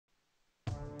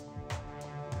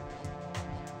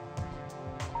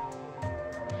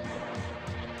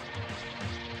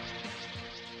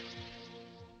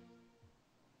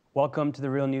Welcome to the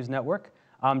Real News Network.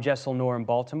 I'm Jessel Noor in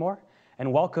Baltimore,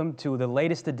 and welcome to the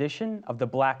latest edition of the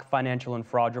Black Financial and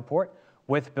Fraud Report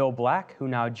with Bill Black, who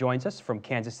now joins us from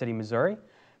Kansas City, Missouri.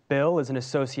 Bill is an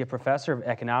associate professor of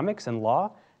economics and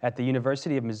law at the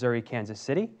University of Missouri, Kansas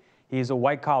City. He is a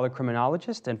white-collar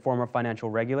criminologist and former financial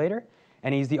regulator,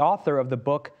 and he's the author of the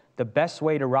book, The Best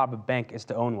Way to Rob a Bank is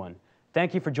to Own One.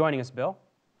 Thank you for joining us, Bill.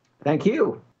 Thank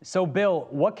you. So, Bill,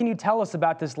 what can you tell us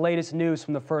about this latest news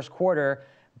from the first quarter?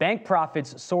 Bank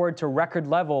profits soared to record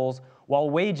levels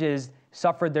while wages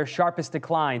suffered their sharpest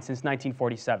decline since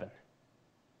 1947.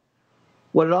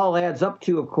 What it all adds up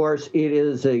to, of course, it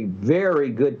is a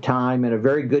very good time and a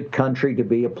very good country to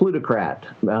be a plutocrat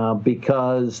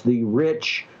because the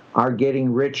rich are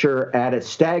getting richer at a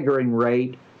staggering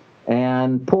rate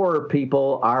and poorer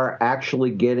people are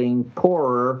actually getting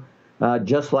poorer,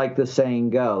 just like the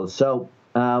saying goes. So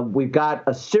we've got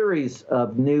a series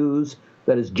of news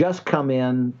that has just come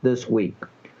in this week.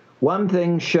 One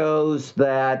thing shows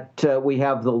that we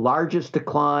have the largest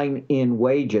decline in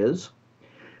wages.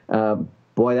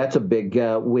 Boy, that's a big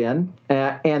win.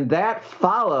 And that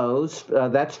follows,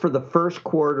 that's for the first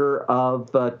quarter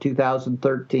of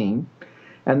 2013.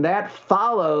 And that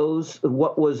follows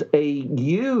what was a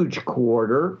huge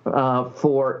quarter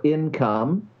for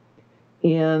income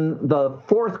in the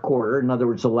fourth quarter, in other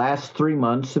words, the last 3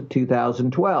 months of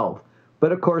 2012.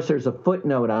 But of course, there's a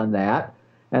footnote on that.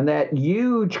 And that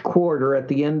huge quarter at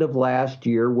the end of last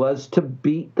year was to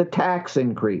beat the tax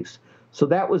increase. So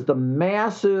that was the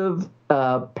massive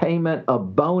payment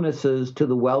of bonuses to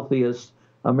the wealthiest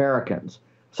Americans.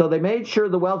 So they made sure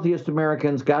the wealthiest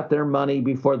Americans got their money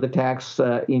before the tax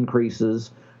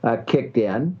increases kicked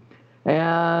in.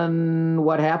 And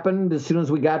what happened as soon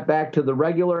as we got back to the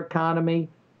regular economy?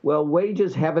 Well,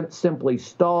 wages haven't simply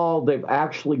stalled, they've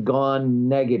actually gone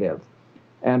negative.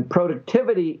 And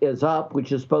productivity is up,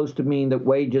 which is supposed to mean that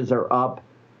wages are up,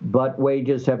 but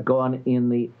wages have gone in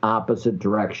the opposite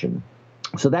direction.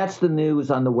 So that's the news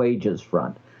on the wages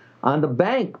front. On the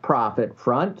bank profit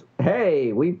front,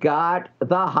 hey, we've got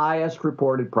the highest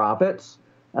reported profits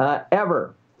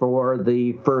ever for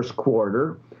the first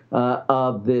quarter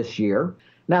of this year.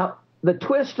 Now, the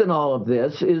twist in all of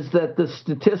this is that the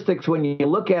statistics, when you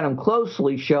look at them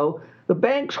closely, show the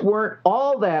banks weren't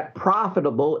all that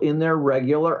profitable in their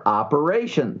regular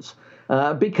operations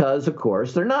because, of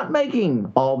course, they're not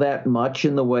making all that much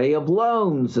in the way of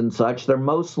loans and such. They're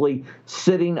mostly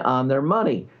sitting on their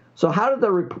money. So how did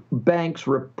the banks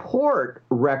report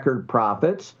record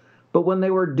profits? But when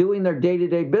they were doing their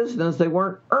day-to-day business, they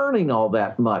weren't earning all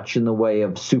that much in the way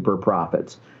of super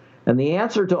profits. And the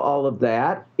answer to all of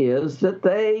that is that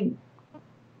they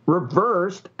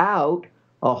reversed out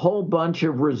a whole bunch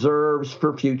of reserves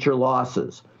for future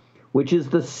losses, which is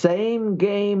the same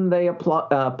game they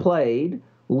played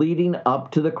leading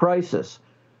up to the crisis.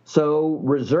 So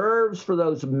reserves for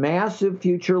those massive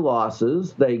future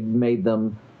losses, they made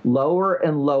them lower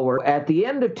and lower. At the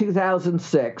end of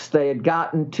 2006, they had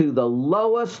gotten to the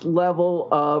lowest level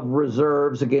of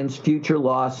reserves against future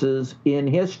losses in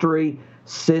history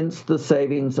since the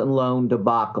savings and loan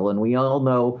debacle. And we all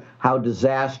know how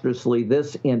disastrously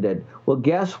this ended. Well,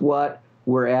 guess what?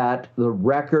 We're at the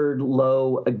record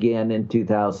low again in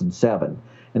 2007.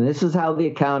 And this is how the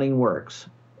accounting works.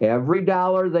 Every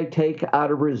dollar they take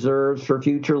out of reserves for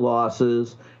future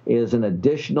losses is an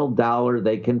additional dollar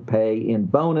they can pay in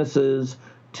bonuses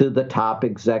to the top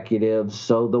executives,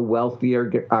 so the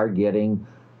wealthier are getting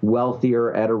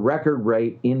wealthier at a record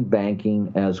rate in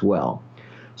banking as well.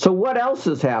 So what else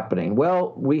is happening?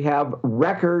 Well, we have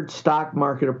record stock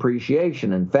market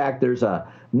appreciation. In fact, there's a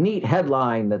neat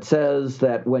headline that says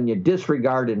that when you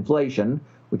disregard inflation,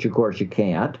 which of course you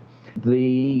can't,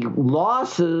 the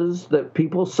losses that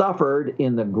people suffered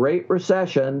in the Great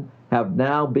Recession have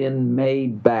now been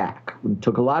made back. It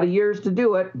took a lot of years to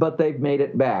do it, but they've made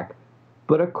it back.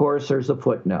 But of course, there's a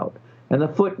footnote. And the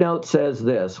footnote says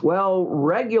this: well,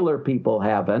 regular people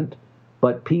haven't,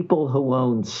 but people who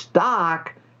own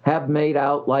stock have made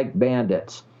out like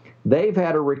bandits. They've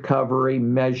had a recovery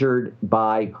measured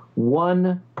by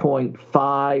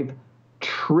 $1.5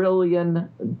 trillion.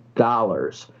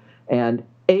 And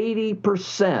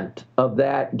 80% of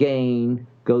that gain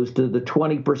goes to the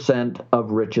 20% of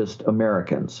richest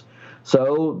Americans.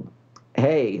 So,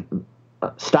 hey,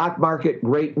 stock market,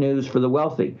 great news for the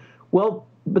wealthy. Well,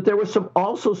 but there was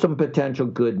also some potential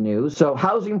good news. So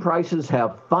housing prices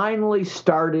have finally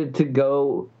started to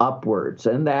go upwards,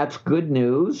 and that's good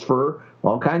news for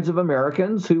all kinds of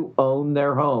Americans who own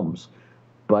their homes.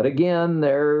 But again,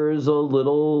 there's a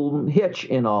little hitch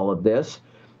in all of this,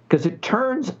 because it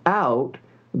turns out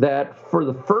that for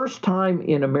the first time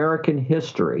in American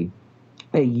history,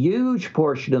 a huge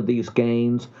portion of these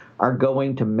gains are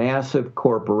going to massive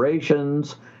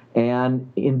corporations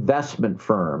and investment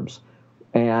firms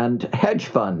and hedge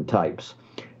fund types.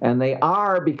 And they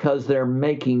are because they're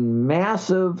making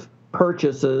massive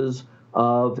purchases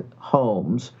of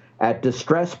homes at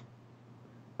distressed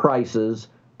prices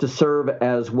to serve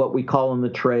as what we call in the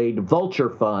trade vulture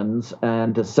funds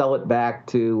and to sell it back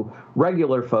to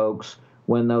regular folks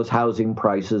when those housing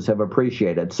prices have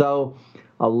appreciated. So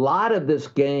a lot of this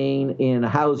gain in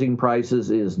housing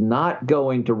prices is not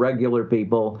going to regular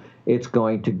people. It's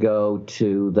going to go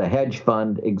to the hedge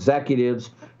fund executives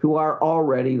who are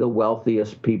already the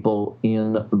wealthiest people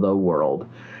in the world.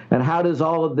 And how does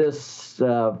all of this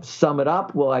sum it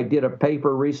up? Well, I did a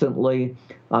paper recently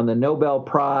on the Nobel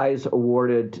Prize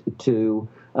awarded to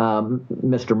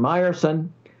Mr. Meyerson.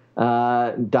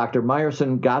 Dr.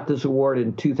 Meyerson got this award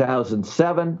in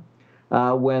 2007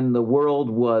 when the world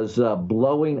was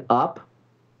blowing up.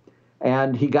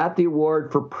 And he got the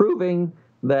award for proving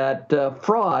that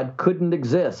fraud couldn't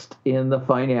exist in the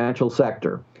financial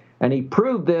sector. And he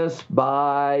proved this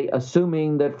by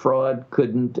assuming that fraud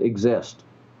couldn't exist.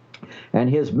 And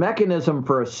his mechanism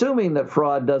for assuming that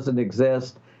fraud doesn't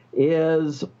exist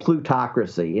is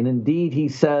plutocracy. And indeed, he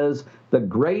says the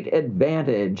great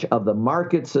advantage of the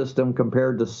market system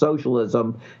compared to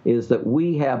socialism is that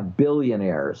we have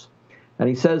billionaires. And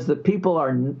he says that people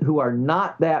who are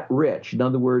not that rich, in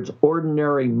other words,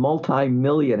 ordinary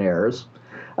multimillionaires,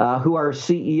 who are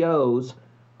CEOs,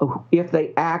 if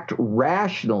they act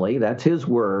rationally, that's his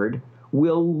word,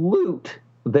 will loot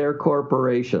their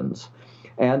corporations.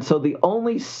 And so the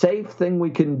only safe thing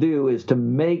we can do is to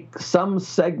make some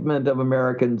segment of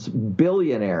Americans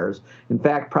billionaires, in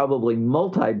fact, probably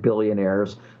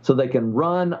multi-billionaires, so they can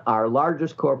run our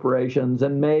largest corporations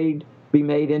and be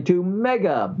made into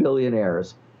mega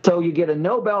billionaires. So you get a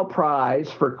Nobel Prize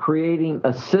for creating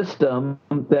a system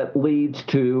that leads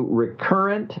to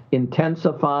recurrent,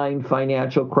 intensifying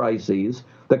financial crises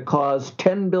that cause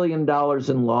 $10 billion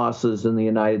in losses in the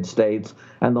United States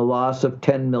and the loss of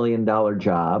 $10 million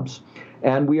jobs.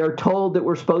 And we are told that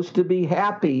we're supposed to be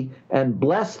happy and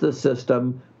bless the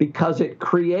system because it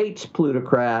creates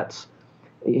plutocrats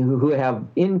who have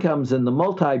incomes in the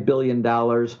multi-billion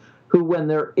dollars, who, when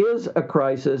there is a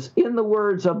crisis, in the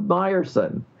words of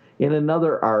Meyerson in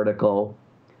another article,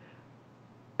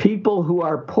 people who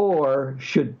are poor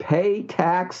should pay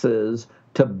taxes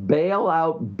to bail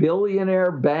out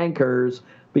billionaire bankers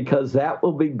because that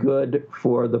will be good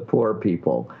for the poor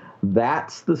people.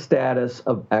 That's the status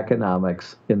of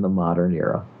economics in the modern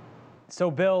era. So,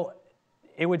 Bill,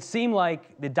 it would seem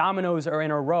like the dominoes are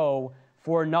in a row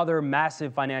for another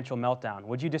massive financial meltdown.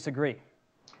 Would you disagree?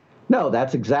 No,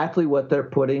 that's exactly what they're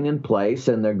putting in place,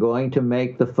 and they're going to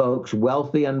make the folks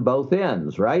wealthy on both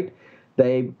ends, right?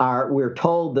 We're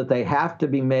told that they have to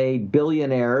be made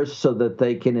billionaires so that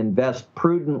they can invest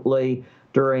prudently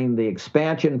during the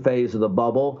expansion phase of the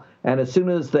bubble. And as soon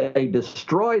as they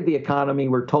destroy the economy,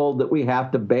 we're told that we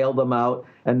have to bail them out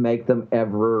and make them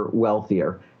ever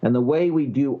wealthier. And the way we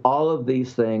do all of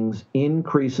these things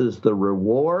increases the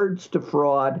rewards to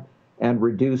fraud and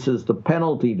reduces the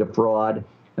penalty to fraud,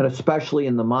 and especially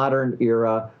in the modern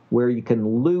era where you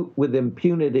can loot with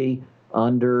impunity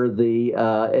under the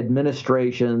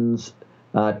administration's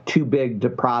too big to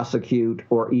prosecute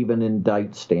or even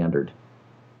indict standard.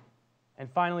 And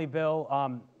finally,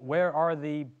 Bill, where are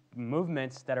the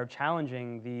movements that are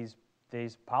challenging these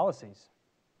policies?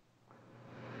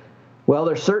 Well,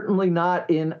 they're certainly not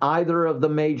in either of the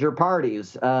major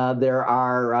parties. There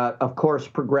are, of course,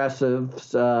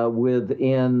 progressives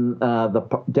within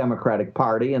the Democratic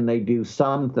Party, and they do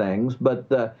some things.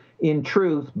 But in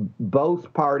truth,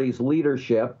 both parties'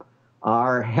 leadership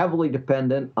are heavily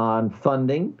dependent on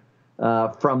funding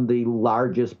from the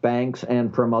largest banks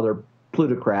and from other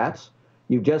plutocrats.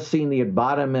 You've just seen the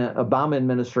Obama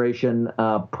administration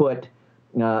put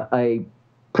a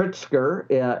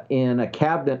Pritzker in a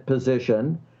cabinet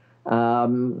position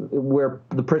where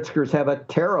the Pritzkers have a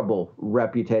terrible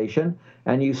reputation.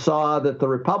 And you saw that the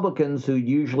Republicans, who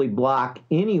usually block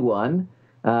anyone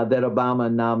that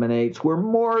Obama nominates, were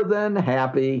more than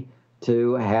happy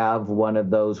to have one of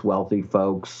those wealthy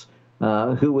folks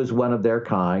who was one of their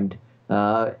kind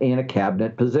in a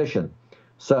cabinet position.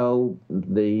 So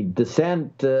the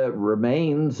dissent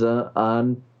remains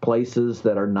on places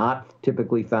that are not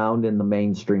typically found in the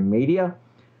mainstream media,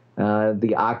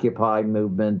 the Occupy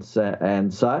movements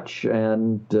and such.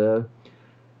 And,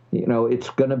 it's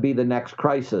going to be the next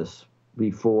crisis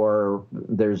before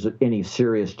there's any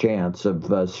serious chance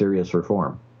of serious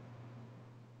reform.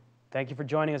 Thank you for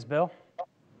joining us, Bill.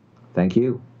 Thank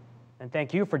you. And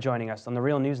thank you for joining us on the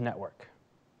Real News Network.